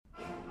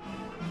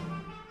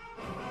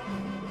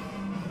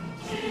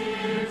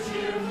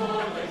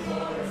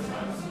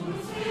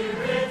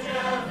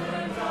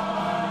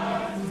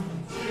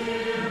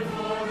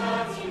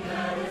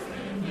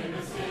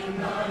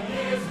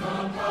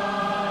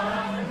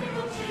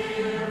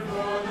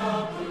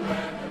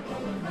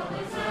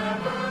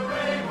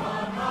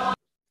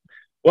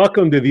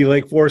Welcome to the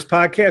Lake Forest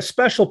Podcast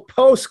special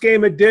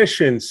post-game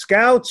edition.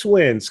 Scouts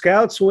win,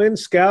 Scouts win,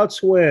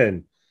 Scouts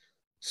win.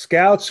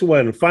 Scouts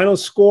win. Final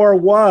score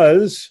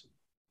was,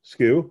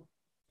 Skew?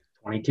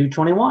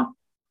 22-21.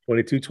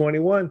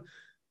 22-21.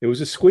 It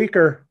was a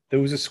squeaker.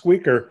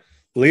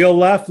 Leo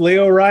left,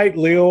 Leo right,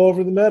 Leo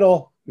over the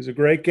middle. It was a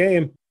great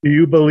game. Do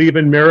you believe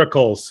in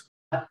miracles?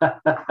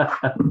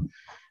 That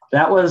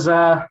was,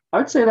 I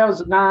would say that was,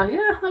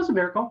 that was a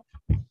miracle.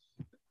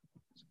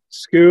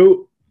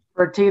 Skew?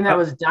 For a team that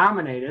was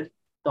dominated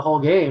the whole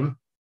game.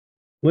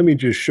 Let me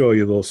just show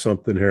you a little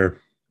something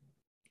here.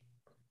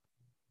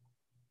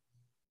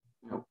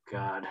 Oh,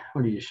 God.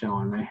 What are you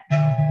showing me?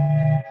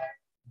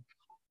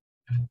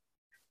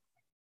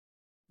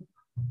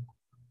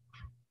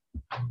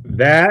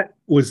 That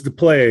was the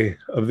play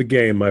of the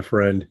game, my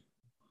friend.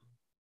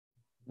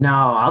 No,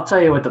 I'll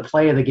tell you what the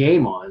play of the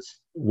game was.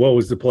 What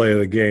was the play of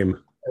the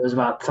game? It was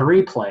about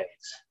 3 plays.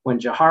 When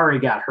Jahari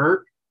got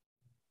hurt.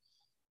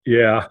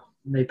 Yeah.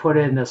 They put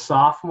in the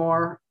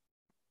sophomore.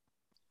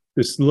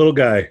 This little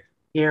guy.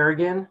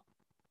 Garrigan.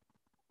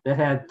 That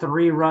had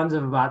 3 runs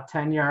of about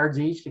 10 yards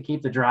each to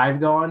keep the drive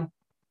going.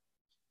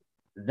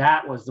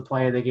 That was the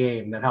play of the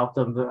game that helped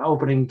them the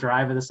opening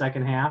drive of the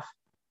second half.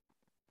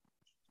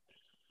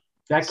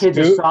 That kid's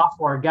a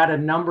sophomore, got a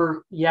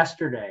number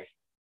yesterday.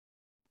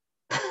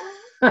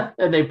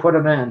 And they put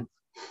him in.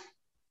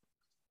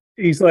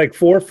 He's like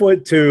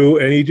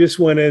 4'2", and he just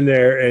went in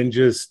there and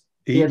just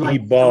he had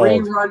like balled. 3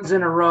 runs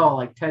in a row,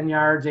 like 10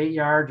 yards, 8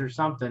 yards or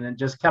something, and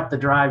just kept the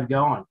drive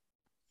going.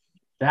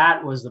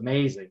 That was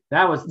amazing.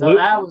 That was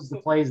the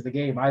plays of the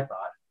game, I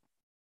thought.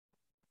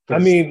 I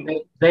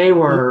mean, they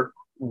were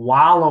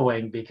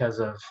wallowing because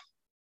of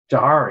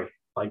Jahari.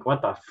 Like,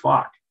 what the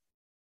fuck?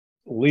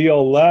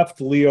 Leo left,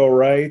 Leo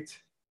right.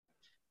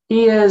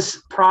 He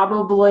is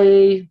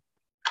probably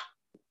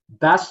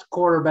best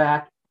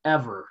quarterback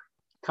ever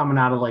coming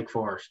out of Lake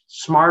Forest.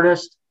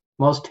 Smartest,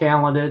 most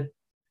talented.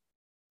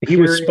 He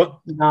was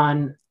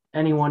none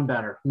anyone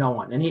better. No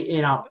one. And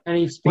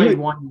he's played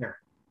 1 year.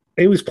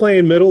 He was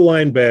playing middle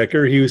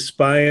linebacker. He was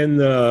spying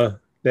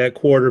that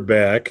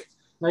quarterback.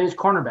 No, he's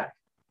cornerback.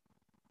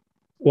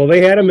 Well,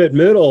 they had him at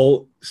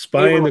middle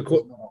spying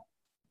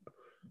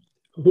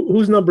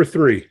who's number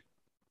 3?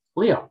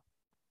 Leo.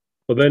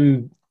 Well,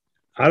 then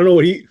I don't know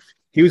what he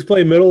was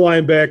playing middle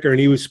linebacker, and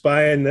he was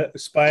spying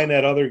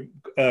that other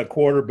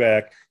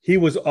quarterback. He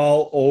was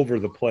all over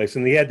the place,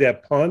 and he had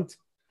that punt.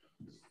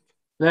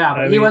 Yeah,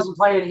 but he wasn't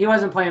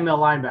playing middle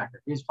linebacker.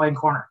 He was playing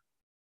corner.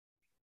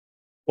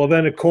 Well,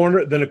 then a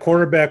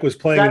cornerback was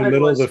playing in the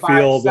middle of the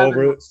field.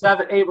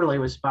 Averly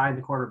was spying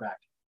the quarterback.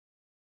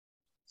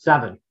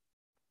 7.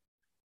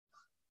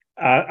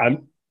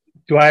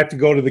 Do I have to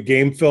go to the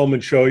game film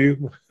and show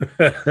you?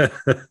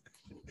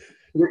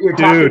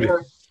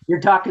 You're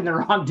talking the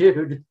wrong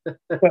dude.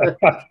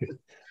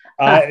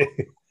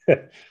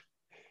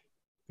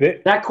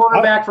 That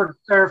quarterback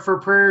for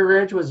Prairie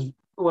Ridge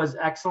was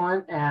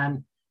excellent,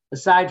 and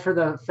aside for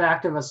the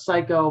fact of a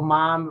psycho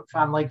mom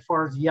on Lake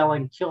Forest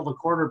yelling "kill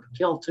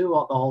two"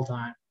 the whole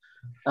time.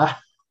 Yeah,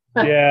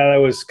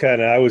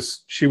 that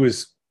was she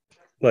was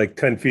like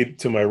 10 feet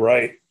to my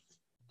right.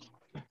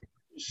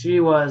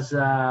 She was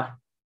had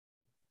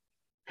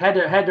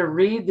to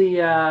read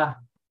the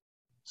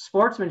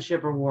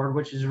sportsmanship award,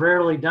 which is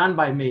rarely done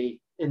by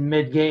me in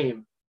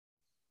mid-game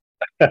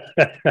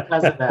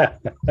because of that.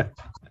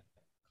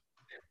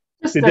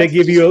 Did they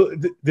give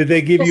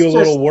you a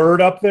little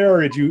word up there,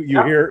 or did you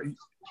hear?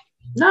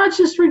 No, it's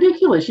just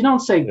ridiculous. You don't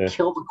say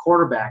kill the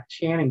quarterback,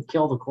 chanting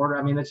kill the quarter.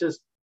 I mean, it's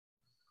just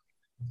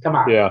come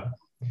on. Yeah.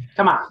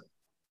 Come on.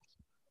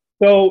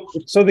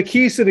 So the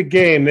keys to the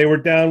game, they were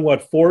down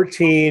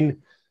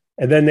 14,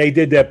 and then they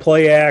did that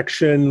play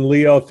action.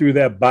 Leo threw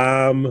that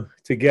bomb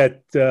to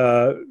get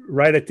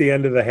right at the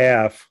end of the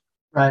half.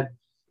 Right.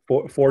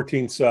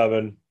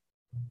 14-7.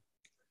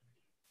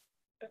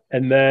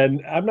 And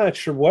then I'm not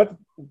sure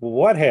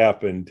what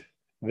happened.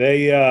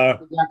 They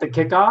got the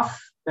kickoff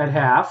at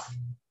half,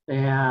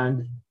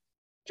 and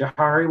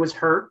Jahari was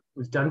hurt.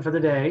 Was done for the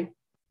day.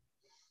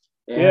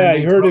 And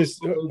he hurt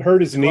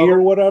his knee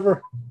or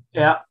whatever.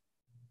 Yeah,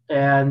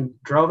 and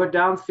drove it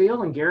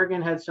downfield. And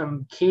Garrigan had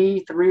some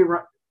key 3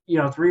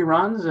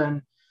 runs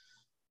and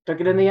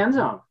took it in the end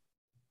zone.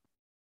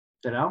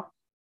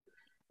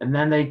 And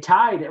then they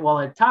tied it. Well,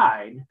 it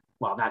tied.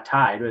 Well, not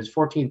tied. It was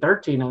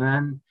 14-13, and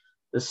then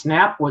the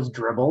snap was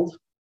dribbled,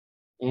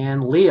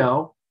 and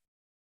Leo,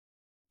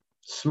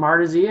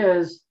 smart as he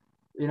is,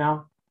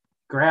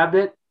 grabbed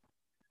it,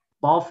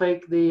 ball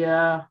faked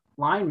the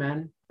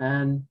lineman,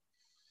 and,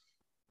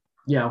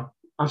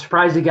 I'm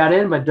surprised he got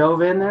in, but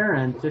dove in there,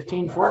 and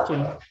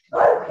 15-14.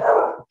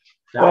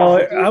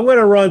 Well, I'm going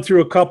to run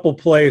through a couple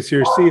plays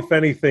here, see if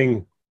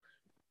anything.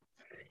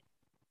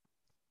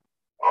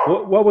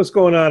 What was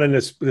going on in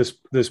this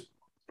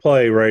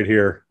play right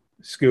here?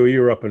 Skew,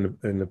 you were up in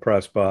the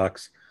press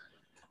box.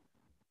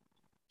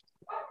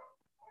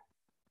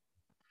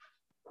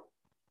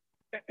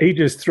 He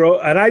just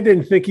and I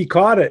didn't think he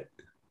caught it.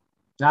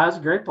 That was a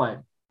great play.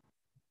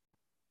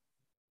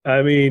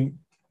 I mean,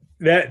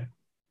 that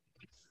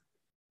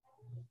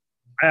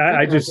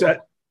I just, I,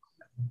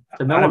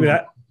 I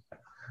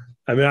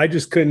mean, I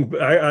just couldn't.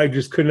 I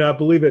just could not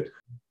believe it.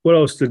 What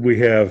else did we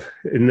have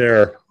in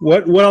there?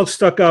 What else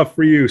stuck out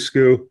for you,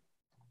 Scoo?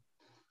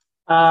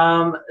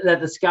 That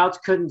the scouts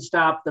couldn't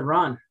stop the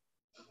run.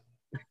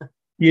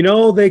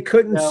 They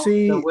couldn't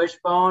see the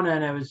wishbone,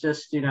 and it was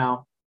just, it's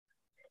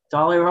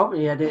all they were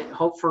hoping. You had to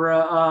hope for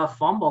a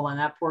fumble, and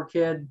that poor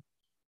kid,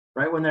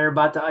 right when they're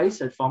about to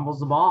ice it, fumbles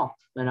the ball.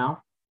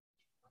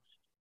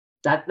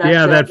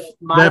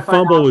 That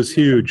fumble was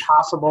huge.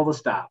 Impossible to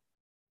stop.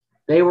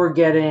 They were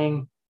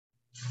getting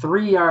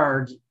 3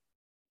 yards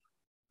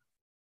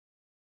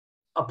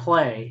a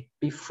play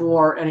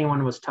before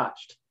anyone was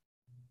touched.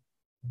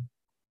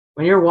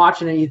 When you're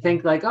watching it, you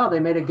think like, oh, they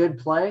made a good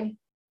play,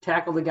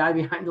 tackled the guy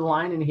behind the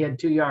line, and he had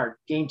 2 yards,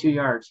 gained 2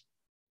 yards.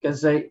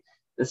 Because the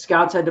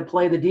scouts had to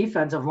play the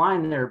defensive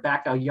line there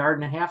back 1.5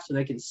 yards so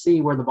they could see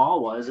where the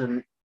ball was,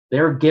 and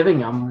they were giving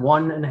them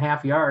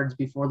 1.5 yards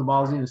before the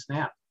ball was even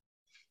snapped.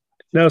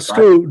 Now,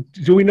 Stu,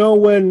 do we know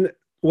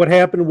what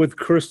happened with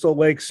Crystal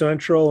Lake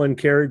Central and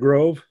Cary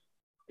Grove?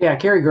 Yeah,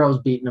 Cary Grove's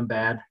beating them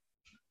bad.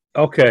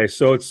 Okay,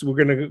 so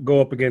we're going to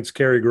go up against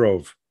Cary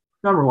Grove.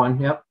 Number 1,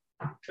 yep.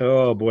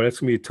 Oh, boy, that's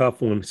going to be a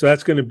tough one. So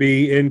that's going to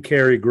be in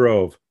Cary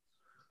Grove.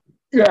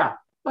 Yeah,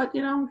 but,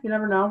 you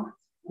never know.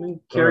 I mean,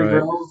 Cary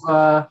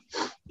Grove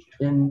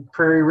and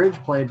Prairie Ridge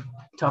played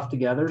tough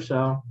together,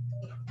 so,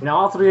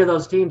 all 3 of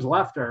those teams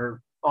left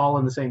are all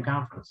in the same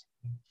conference.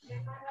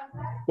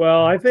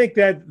 Well, I think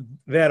that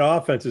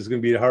offense is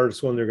going to be the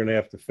hardest one they're going to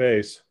have to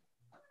face.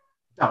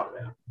 Oh,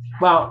 yeah.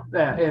 Well,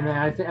 and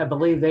I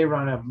believe they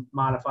run a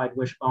modified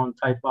wishbone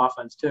type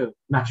offense too.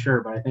 Not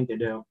sure, but I think they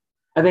do.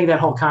 I think that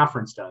whole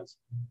conference does.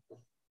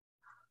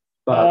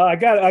 But I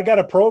got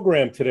a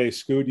program today,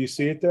 Scoot. Do you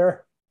see it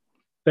there?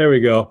 There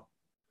we go.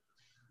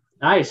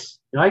 Nice.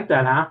 You like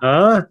that,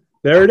 huh?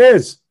 There it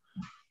is.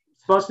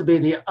 It's supposed to be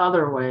the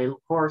other way,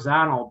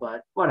 horizontal,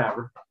 but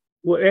whatever.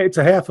 Well, it's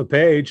a half a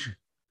page.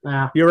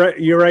 Yeah.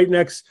 You're right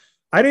next.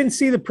 I didn't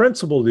see the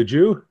principal, did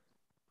you?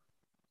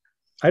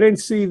 I didn't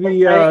see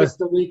the it's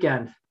the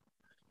weekend.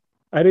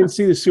 I didn't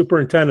see the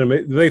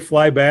superintendent. Do they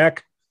fly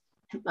back?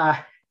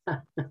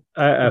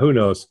 Who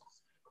knows?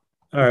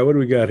 All right, what do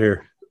we got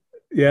here?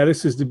 Yeah,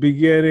 this is the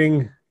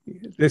beginning.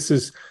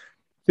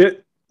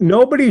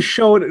 Nobody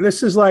showed.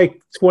 This is like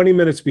 20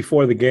 minutes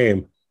before the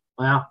game.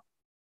 Wow.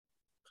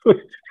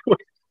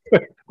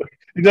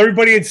 Is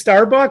everybody in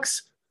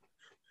Starbucks?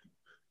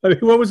 I mean,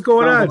 what was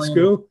going on,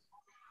 Scoo?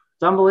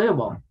 It's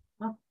unbelievable.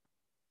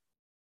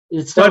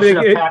 It still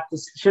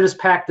should have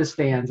packed the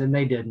stands, and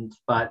they didn't.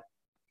 But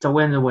it's a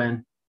win to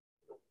win.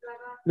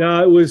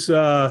 No, it was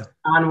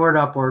onward,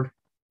 upward.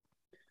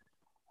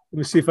 Let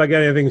me see if I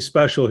got anything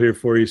special here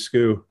for you,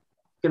 Scoo.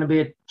 It's going to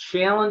be a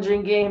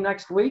challenging game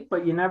next week,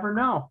 but you never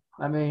know.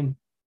 I mean,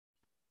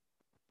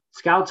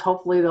 scouts,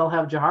 hopefully they'll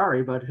have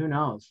Jahari, but who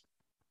knows?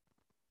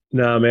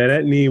 No, man,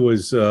 that knee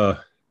was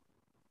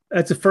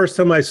that's the first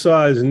time I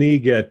saw his knee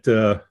get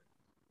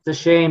it's a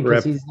shame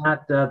because he's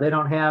not they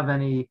don't have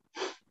any,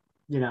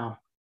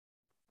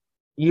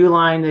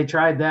 U-line. They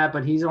tried that,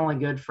 but he's only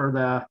good for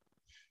the,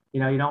 you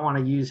don't want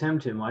to use him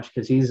too much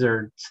because he's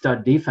their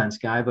stud defense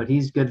guy, but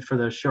he's good for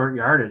the short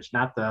yardage,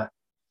 not the,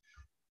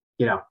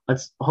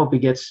 let's hope he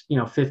gets,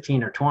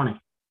 15 or 20.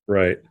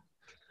 Right.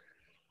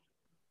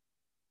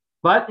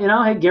 But,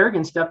 hey,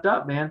 Garrigan stepped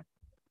up, man,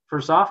 for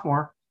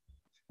sophomore.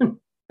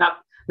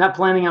 Not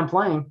planning on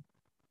playing.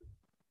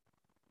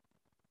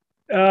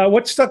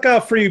 What stuck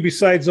out for you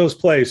besides those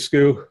plays,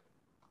 Scoo?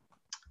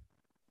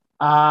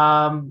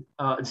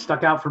 It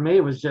stuck out for me.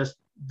 It was just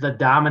the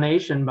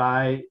domination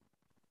by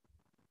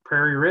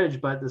Prairie Ridge,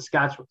 but the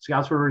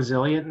Scouts were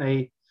resilient, and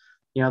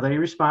they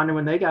responded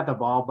when they got the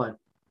ball. But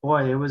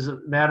boy, it was a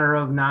matter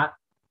of not,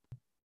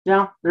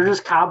 they're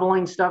just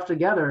cobbling stuff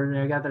together.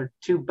 They got their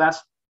 2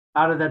 best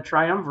out of that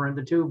triumvirate.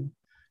 The two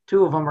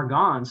of them are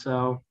gone,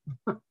 so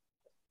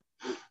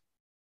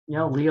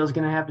Leo's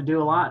going to have to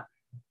do a lot.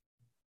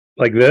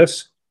 Like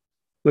this?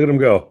 Look at him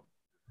go.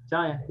 I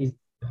tell you, he's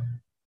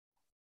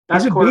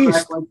best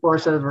quarterback Lake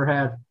Forest has ever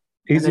had.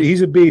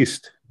 He's a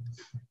beast.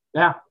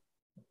 Yeah.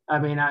 I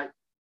mean, I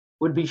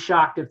would be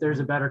shocked if there's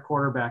a better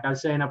quarterback. I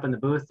was saying up in the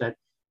booth that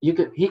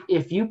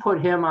if you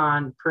put him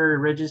on Prairie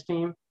Ridge's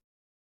team,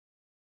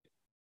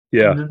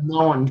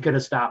 no one could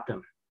have stopped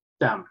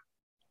them.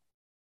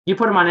 You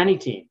put him on any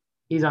team,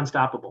 he's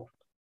unstoppable.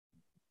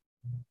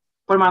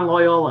 Put him on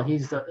Loyola,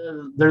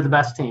 they're the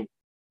best team.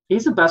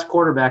 He's the best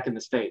quarterback in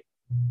the state.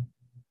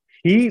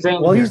 He's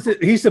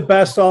the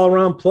best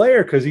all-around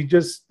player because he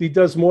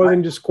does more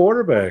than just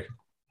quarterback,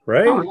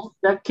 right? Oh,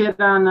 that kid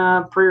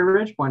on Prairie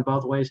Ridge went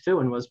both ways too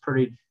and was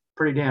pretty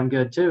damn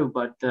good too.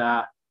 But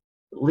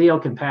Leo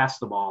can pass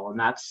the ball, and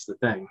that's the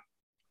thing.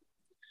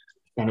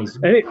 And he's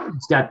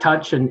got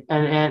touch, and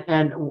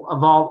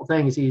of all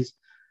things, he's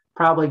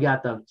probably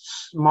got the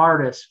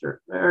smartest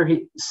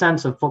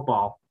sense of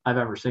football I've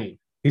ever seen.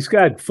 He's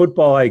got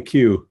football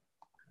IQ.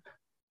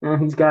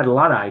 And he's got a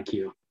lot of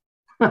IQ.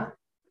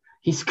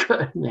 He's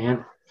good,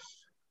 man.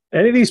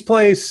 Any of these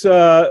plays,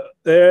 touchdown.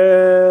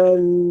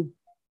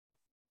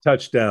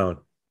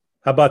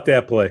 How about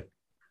that play? It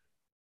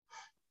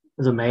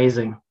was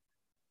amazing.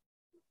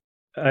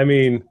 I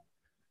mean,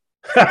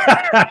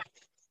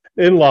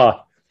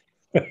 in-law.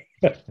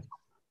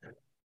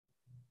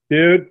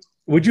 Dude,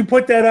 would you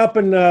put that up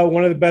in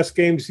one of the best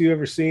games you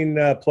ever seen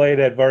played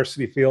at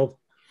Varsity Field?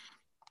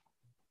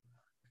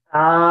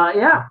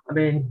 Yeah. I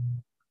mean,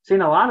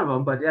 seen a lot of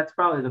them, but that's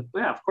probably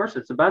of course,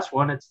 it's the best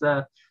one. It's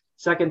the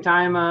second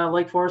time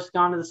Lake Forest has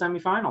gone to the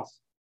semifinals.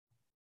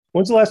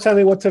 When's the last time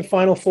they went to the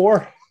Final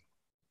Four?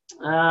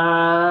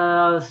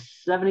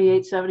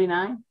 78,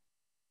 79.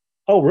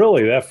 Oh,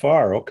 really? That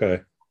far?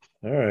 Okay.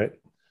 All right.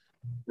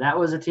 That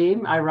was a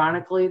team,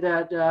 ironically,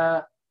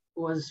 that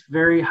was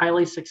very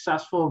highly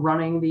successful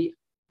running the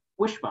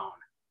wishbone.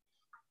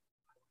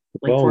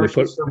 Lake Forest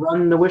used to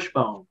run the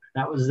wishbone.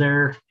 That was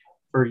there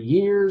for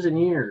years and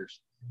years.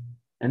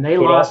 And they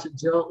lost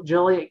to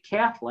Joliet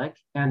Catholic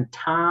and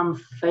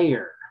Tom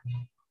Thayer.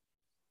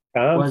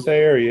 Tom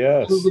Thayer,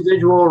 yes.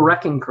 Individual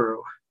wrecking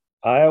crew.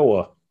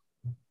 Iowa.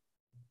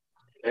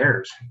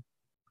 Bears.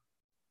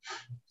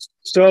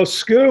 So,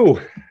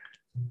 Scoo,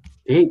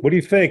 what do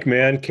you think,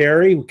 man?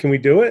 Carey, can we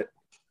do it?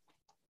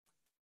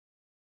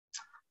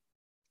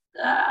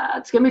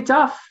 It's going to be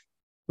tough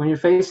when you're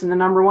facing the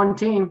number one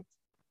team.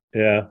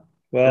 Yeah.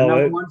 Well, they're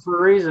number one for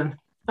a reason.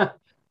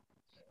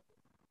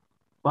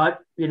 But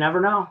you never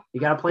know. You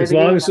got to play as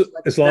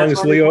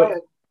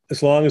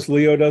long as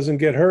Leo doesn't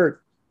get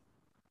hurt.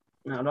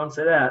 No, don't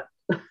say that.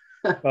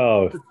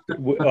 Oh,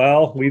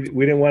 well, we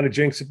didn't want to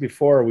jinx it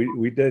before.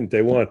 We didn't.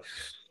 They won.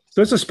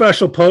 So it's a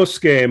special post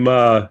game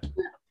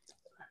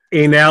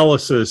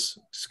analysis,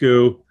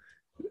 Scoo.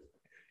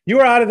 You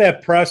were out of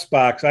that press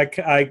box.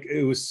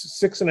 It was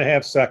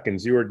 6.5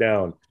 seconds. You were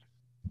down.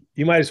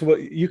 You might as well.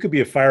 You could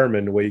be a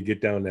fireman the way you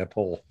get down that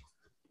pole.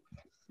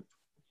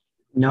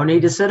 No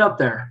need to sit up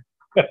there.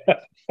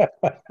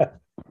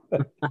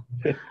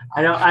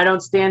 I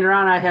don't stand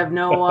around. I have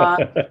no.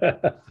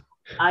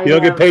 You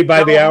don't get paid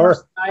by the hour?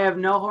 I have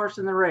no horse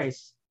in the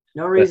race.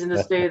 No reason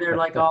to stay there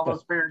like all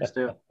those parents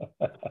do.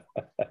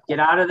 Get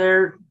out of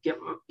there.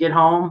 Get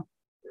home.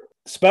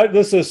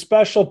 This is a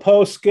special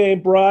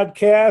post-game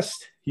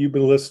broadcast. You've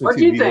been listening to. What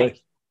do you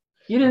think?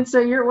 You didn't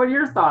say what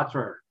your thoughts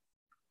were.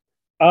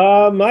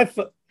 I'm like,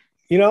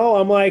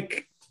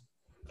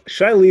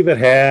 should I leave at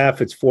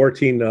half? It's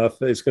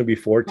 14-0. It's going to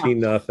be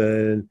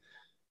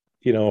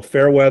 14-0.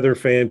 Fairweather,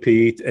 Fan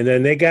Pete. And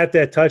then they got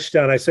that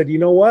touchdown. I said, you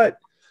know what?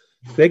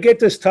 They get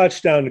this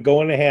touchdown to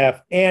go in a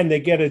half, and they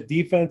get a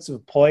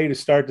defensive play to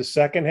start the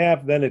second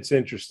half, then it's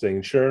interesting.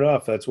 And sure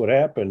enough, that's what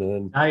happened.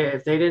 And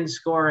if they didn't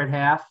score at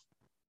half,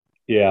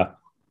 yeah,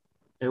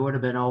 it would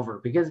have been over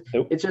because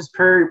it's just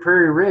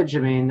Prairie Ridge. I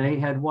mean, they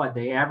had what?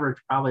 They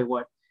averaged probably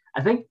what?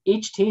 I think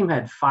each team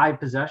had 5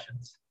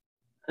 possessions.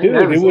 I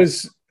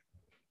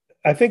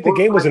think the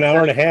game was an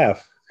hour and a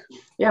half.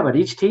 Yeah, but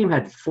each team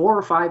had 4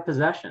 or 5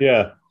 possessions.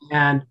 Yeah.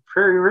 And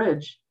Prairie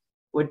Ridge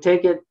would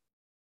take it.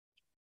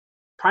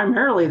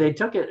 Primarily, they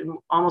took it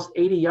almost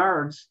 80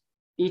 yards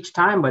each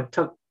time, but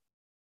took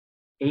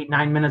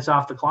 8-9 minutes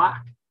off the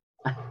clock.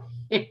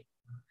 And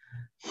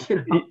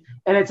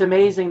it's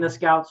amazing the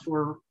scouts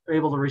were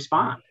able to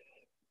respond.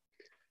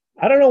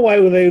 I don't know why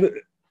they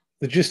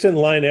just didn't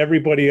line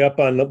everybody up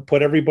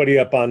put everybody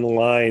up on the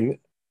line.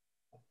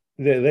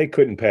 They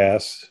couldn't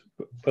pass,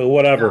 but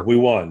whatever. Yeah. We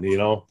won.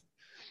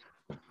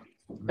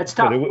 It's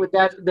tough with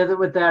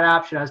that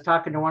option. I was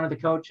talking to one of the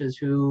coaches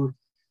who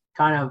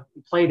kind of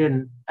played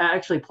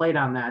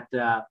on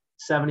that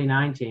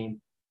 79 team.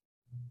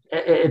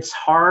 It's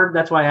hard.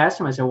 That's why I asked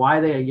him. I said, "Why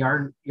are they a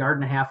yard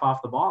and a half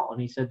off the ball?"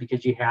 And he said,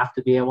 "Because you have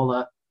to be able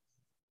to,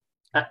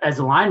 as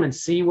a lineman,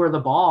 see where the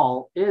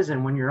ball is,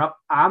 and when you're up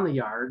on the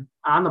yard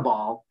on the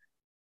ball,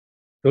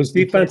 those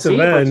defensive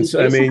ends.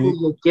 I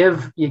mean,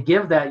 you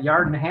give that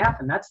yard and a half,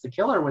 and that's the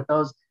killer with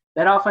those.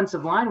 That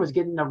offensive line was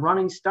getting a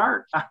running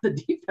start on the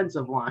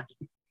defensive line."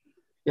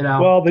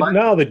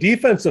 The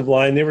defensive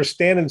line, they were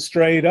standing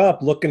straight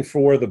up looking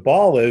for where the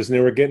ball is, and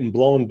they were getting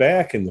blown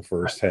back in the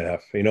first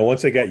half.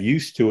 Once they got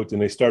used to it,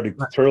 then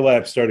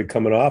Turlap started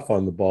coming off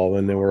on the ball,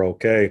 and they were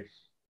okay.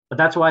 But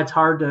that's why it's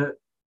hard to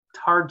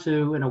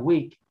in a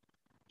week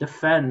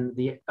defend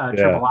the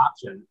triple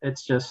option.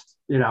 It's just,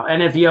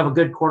 and if you have a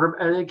good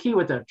quarterback, the key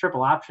with the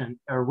triple option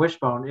or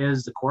wishbone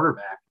is the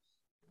quarterback.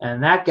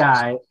 And that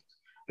guy,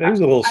 he was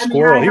a little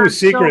squirrel. He was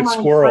secret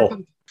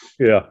squirrel.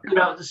 Yeah.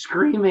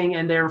 Screaming,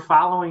 and they're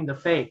following the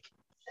fake.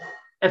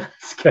 And the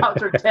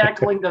scouts are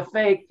tackling the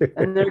fake,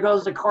 and there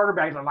goes the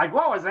quarterback. They're like,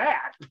 what was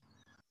that?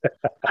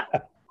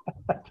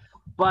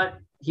 But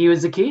he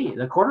was the key.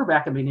 The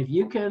quarterback, I mean, if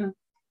you can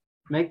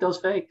make those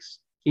fakes,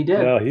 he did.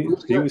 No, he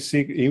was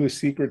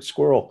secret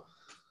squirrel.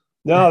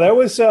 No, that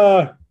was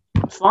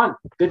fun.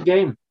 Good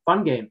game.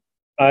 Fun game.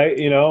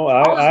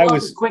 I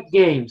was quick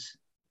games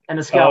and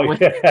the scout win.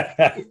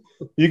 Yeah.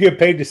 You get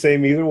paid the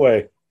same either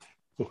way.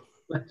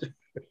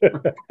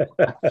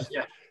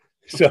 Yeah.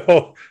 So,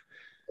 all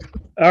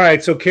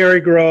right. So Cary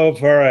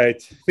Grove. All right.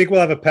 Think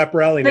we'll have a pep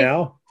rally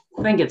now?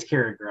 I think it's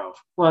Cary Grove.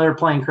 Well, they're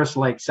playing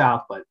Crystal Lake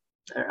South, but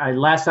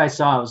last I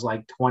saw it was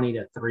like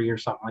 20-3 or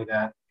something like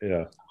that.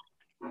 Yeah.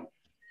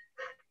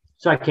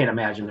 So I can't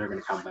imagine they're going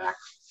to come back.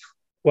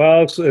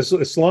 Well,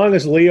 as long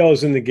as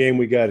Leo's in the game,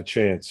 we got a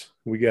chance.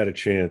 We got a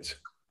chance.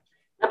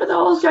 Yeah, but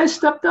all those guys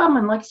stepped up,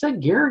 and like I said,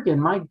 Garrigan,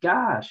 my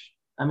gosh.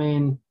 I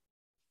mean,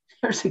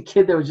 there's a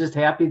kid that was just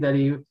happy that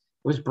he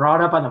was brought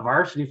up on the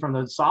varsity from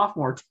the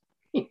sophomore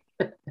team.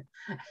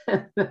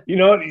 You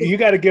know, you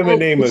got to give him a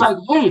name. It's like,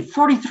 hey,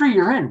 43,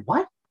 you're in.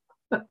 What?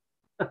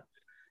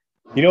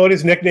 You know what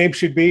his nickname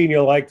should be? And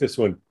you'll like this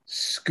one.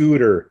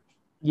 Scooter.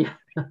 Yeah.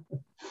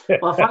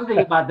 Well, the funny thing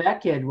about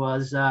that kid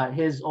was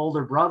his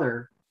older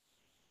brother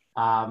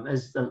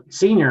is the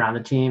senior on the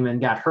team and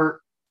got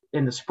hurt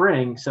in the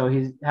spring, so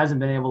he hasn't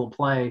been able to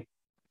play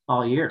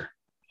all year.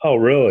 Oh,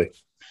 really?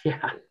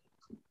 Yeah.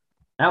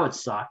 That would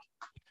suck.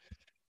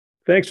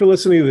 Thanks for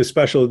listening to the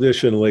special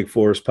edition of Lake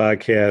Forest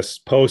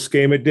Podcast,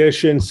 post-game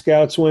edition.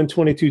 Scouts win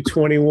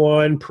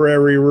 22-21,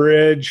 Prairie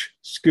Ridge.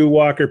 Scoot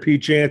Walker,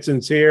 Pete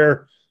Jansen's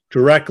here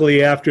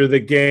directly after the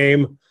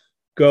game.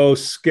 Go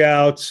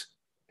Scouts.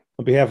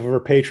 On behalf of our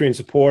Patreon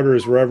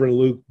supporters, Reverend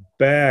Luke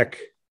Back,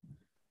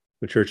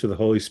 the Church of the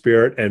Holy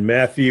Spirit, and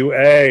Matthew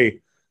A.,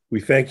 we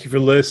thank you for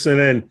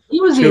listening. He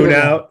was Tune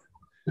out.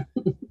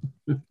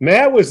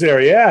 Matt was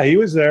there. Yeah, he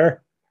was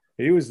there.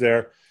 He was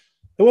there.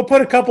 And we'll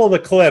put a couple of the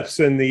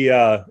clips in the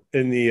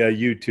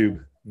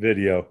YouTube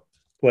video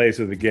plays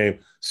of the game.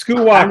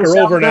 Scoot Walker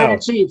over now.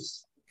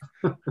 Chiefs.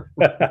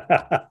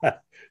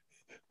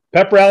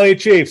 Pep Rally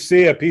Chiefs.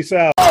 See ya. Peace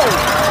out.